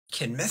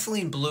Can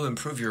methylene blue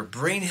improve your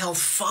brain health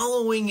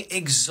following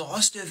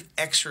exhaustive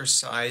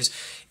exercise?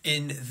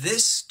 In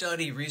this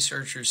study,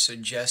 researchers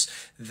suggest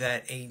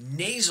that a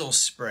nasal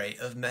spray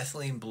of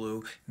methylene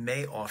blue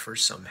may offer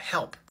some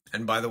help.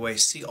 And by the way,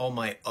 see all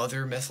my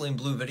other methylene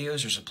blue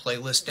videos. There's a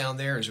playlist down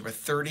there. There's over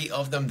 30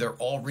 of them. They're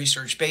all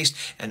research-based,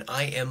 and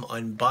I am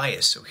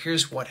unbiased. So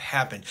here's what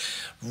happened.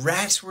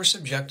 Rats were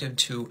subjected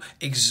to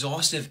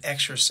exhaustive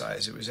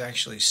exercise. It was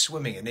actually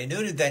swimming, and they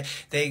noted that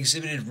they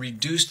exhibited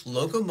reduced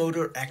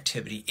locomotor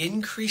activity,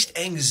 increased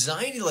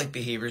anxiety-like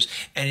behaviors,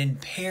 and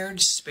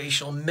impaired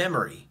spatial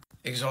memory.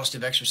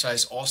 Exhaustive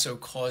exercise also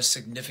caused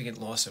significant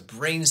loss of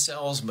brain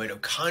cells,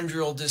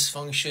 mitochondrial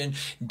dysfunction,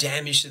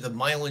 damage to the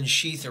myelin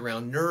sheath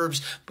around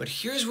nerves. But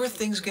here's where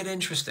things get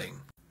interesting.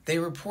 They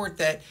report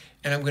that,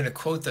 and I'm going to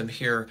quote them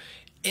here,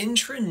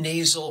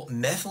 intranasal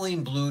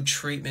methylene blue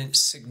treatment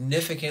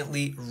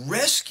significantly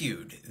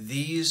rescued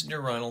these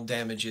neuronal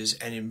damages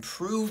and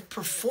improved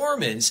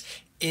performance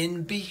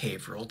in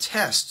behavioral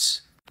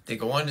tests. They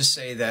go on to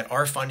say that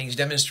our findings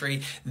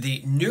demonstrate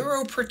the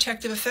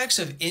neuroprotective effects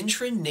of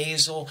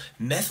intranasal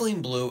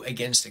methylene blue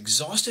against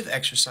exhaustive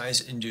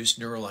exercise-induced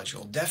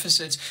neurological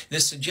deficits.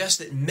 This suggests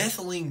that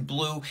methylene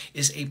blue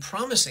is a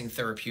promising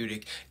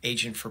therapeutic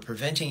agent for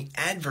preventing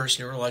adverse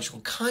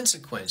neurological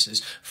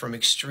consequences from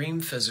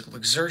extreme physical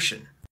exertion.